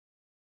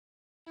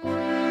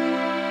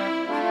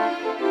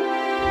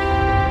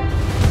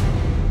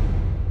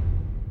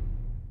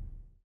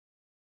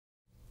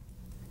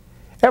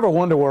Ever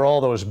wonder where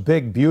all those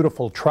big,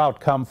 beautiful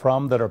trout come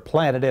from that are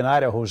planted in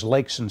Idaho's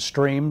lakes and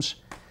streams?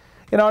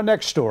 In our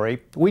next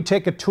story, we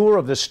take a tour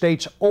of the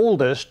state's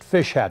oldest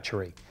fish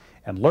hatchery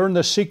and learn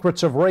the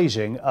secrets of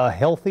raising a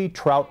healthy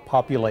trout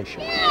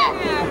population.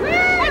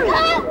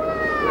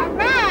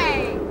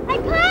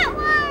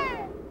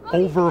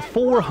 Over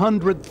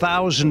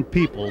 400,000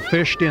 people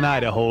fished in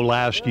Idaho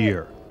last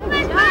year.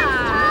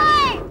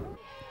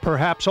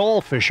 Perhaps all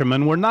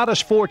fishermen were not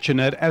as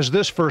fortunate as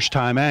this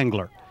first-time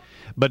angler.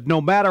 But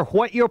no matter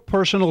what your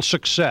personal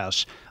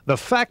success, the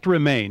fact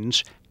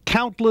remains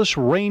countless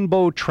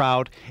rainbow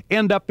trout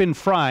end up in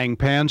frying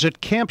pans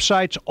at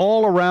campsites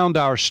all around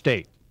our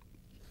state.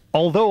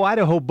 Although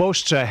Idaho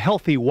boasts a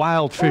healthy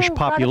wild fish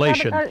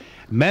population,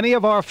 many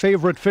of our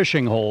favorite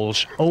fishing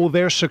holes owe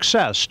their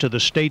success to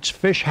the state's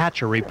fish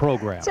hatchery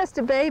program. It's just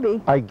a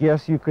baby. I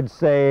guess you could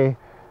say,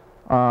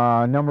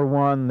 number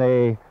one,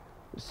 they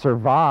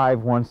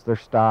survive once they're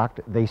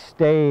stocked. They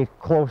stay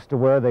close to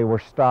where they were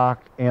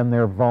stocked, and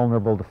they're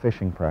vulnerable to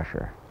fishing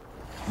pressure.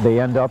 They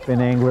end up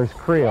in anglers'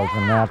 creels,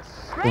 and that's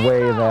the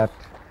way that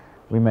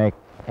we make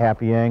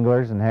happy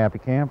anglers and happy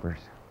campers.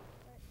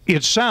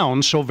 It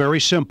sounds so very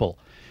simple,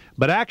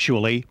 but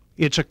actually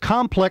it's a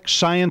complex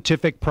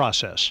scientific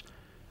process.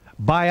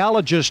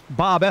 Biologist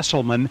Bob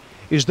Esselman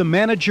is the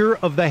manager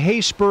of the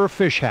Hayspur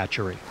fish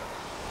hatchery.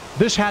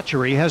 This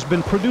hatchery has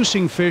been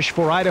producing fish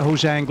for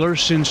Idaho's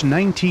anglers since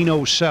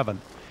 1907,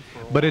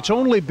 but it's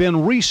only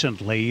been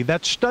recently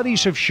that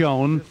studies have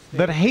shown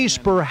that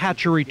Hayspur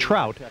hatchery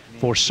trout,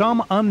 for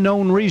some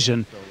unknown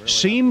reason,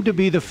 seem to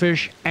be the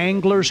fish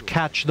anglers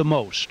catch the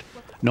most,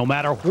 no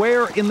matter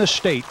where in the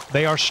state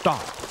they are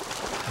stocked.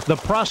 The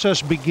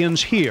process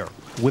begins here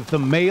with the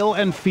male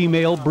and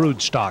female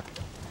broodstock.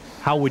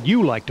 How would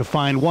you like to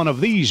find one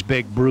of these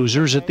big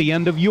bruisers at the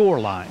end of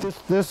your line?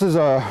 This is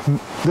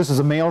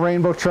a male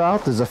rainbow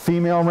trout. This is a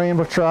female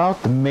rainbow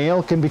trout. The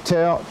male can be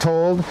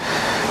told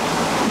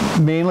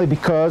mainly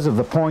because of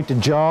the pointed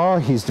jaw.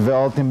 He's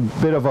developed a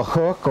bit of a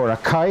hook or a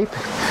kype,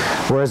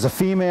 whereas the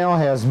female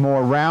has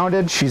more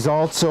rounded. She's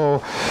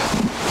also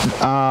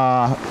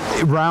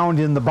round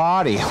in the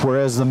body,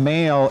 whereas the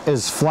male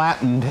is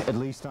flattened, at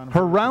least on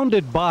her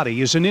rounded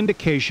body is an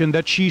indication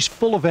that she's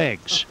full of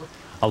eggs.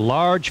 A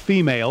large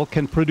female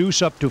can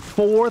produce up to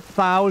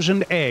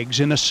 4,000 eggs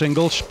in a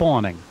single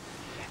spawning.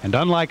 And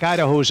unlike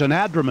Idaho's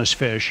anadromous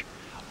fish,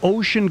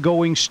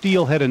 ocean-going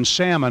steelhead and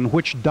salmon,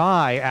 which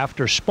die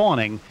after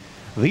spawning,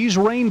 these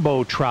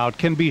rainbow trout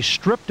can be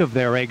stripped of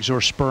their eggs or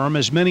sperm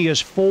as many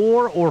as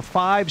 4 or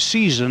 5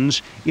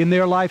 seasons in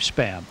their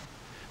lifespan.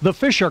 The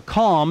fish are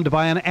calmed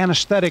by an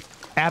anesthetic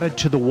added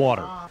to the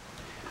water.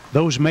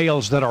 Those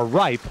males that are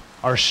ripe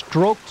are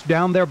stroked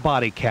down their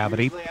body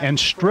cavity and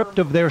stripped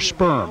of their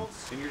sperm.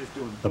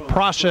 The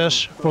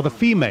process for the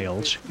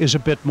females is a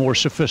bit more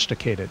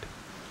sophisticated.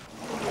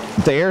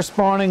 The air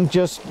spawning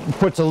just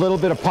puts a little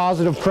bit of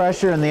positive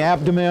pressure in the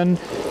abdomen.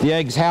 The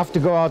eggs have to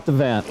go out the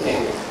vent.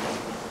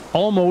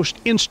 Almost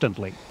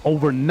instantly,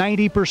 over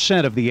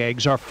 90% of the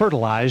eggs are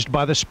fertilized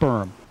by the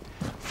sperm.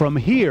 From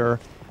here,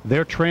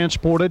 they're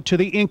transported to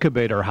the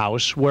incubator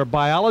house, where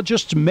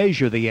biologists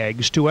measure the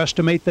eggs to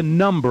estimate the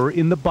number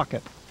in the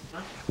bucket.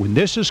 When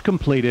this is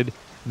completed,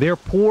 they're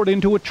poured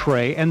into a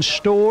tray and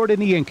stored in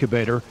the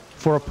incubator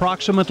for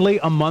approximately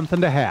a month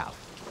and a half.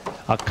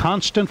 A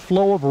constant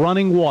flow of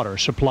running water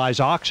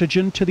supplies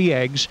oxygen to the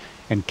eggs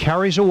and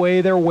carries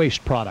away their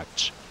waste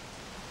products.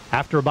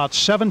 After about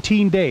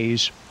 17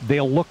 days,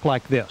 they'll look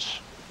like this.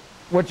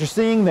 What you're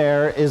seeing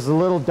there is the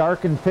little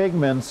darkened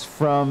pigments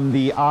from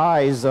the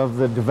eyes of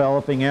the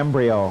developing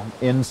embryo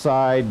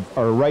inside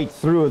or right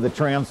through the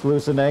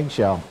translucent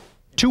eggshell.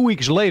 2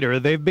 weeks later,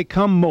 they've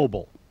become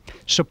mobile,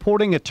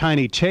 supporting a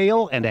tiny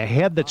tail and a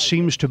head that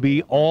seems to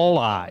be all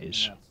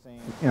eyes.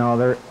 You know,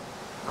 they're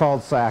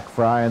called sac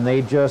fry, and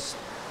they just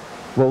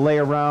will lay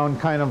around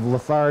kind of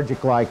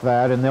lethargic like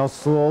that, and they'll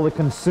slowly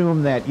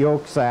consume that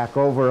yolk sac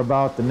over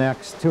about the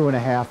next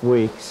 2.5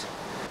 weeks.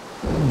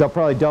 They'll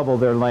probably double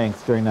their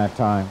length during that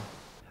time.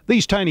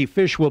 These tiny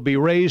fish will be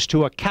raised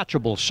to a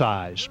catchable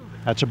size.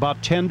 That's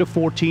about 10 to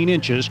 14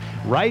 inches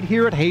right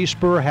here at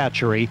Hayspur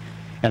Hatchery,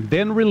 and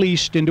then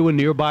released into a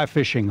nearby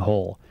fishing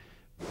hole.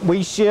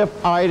 We ship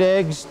Ida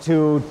eggs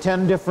to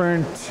 10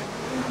 different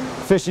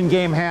fish and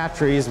game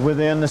hatcheries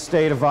within the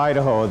state of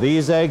Idaho.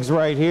 These eggs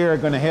right here are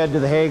going to head to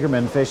the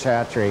Hagerman Fish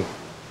Hatchery.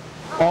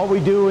 All we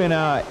do in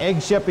an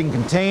egg shipping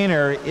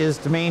container is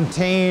to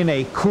maintain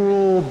a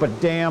cool but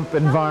damp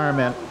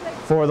environment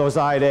for those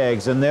Ida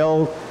eggs, and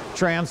they'll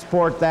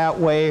transport that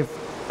way,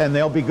 and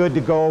they'll be good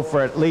to go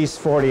for at least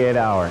 48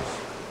 hours.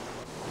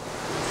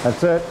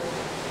 That's it.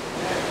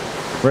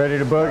 Ready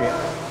to boogie.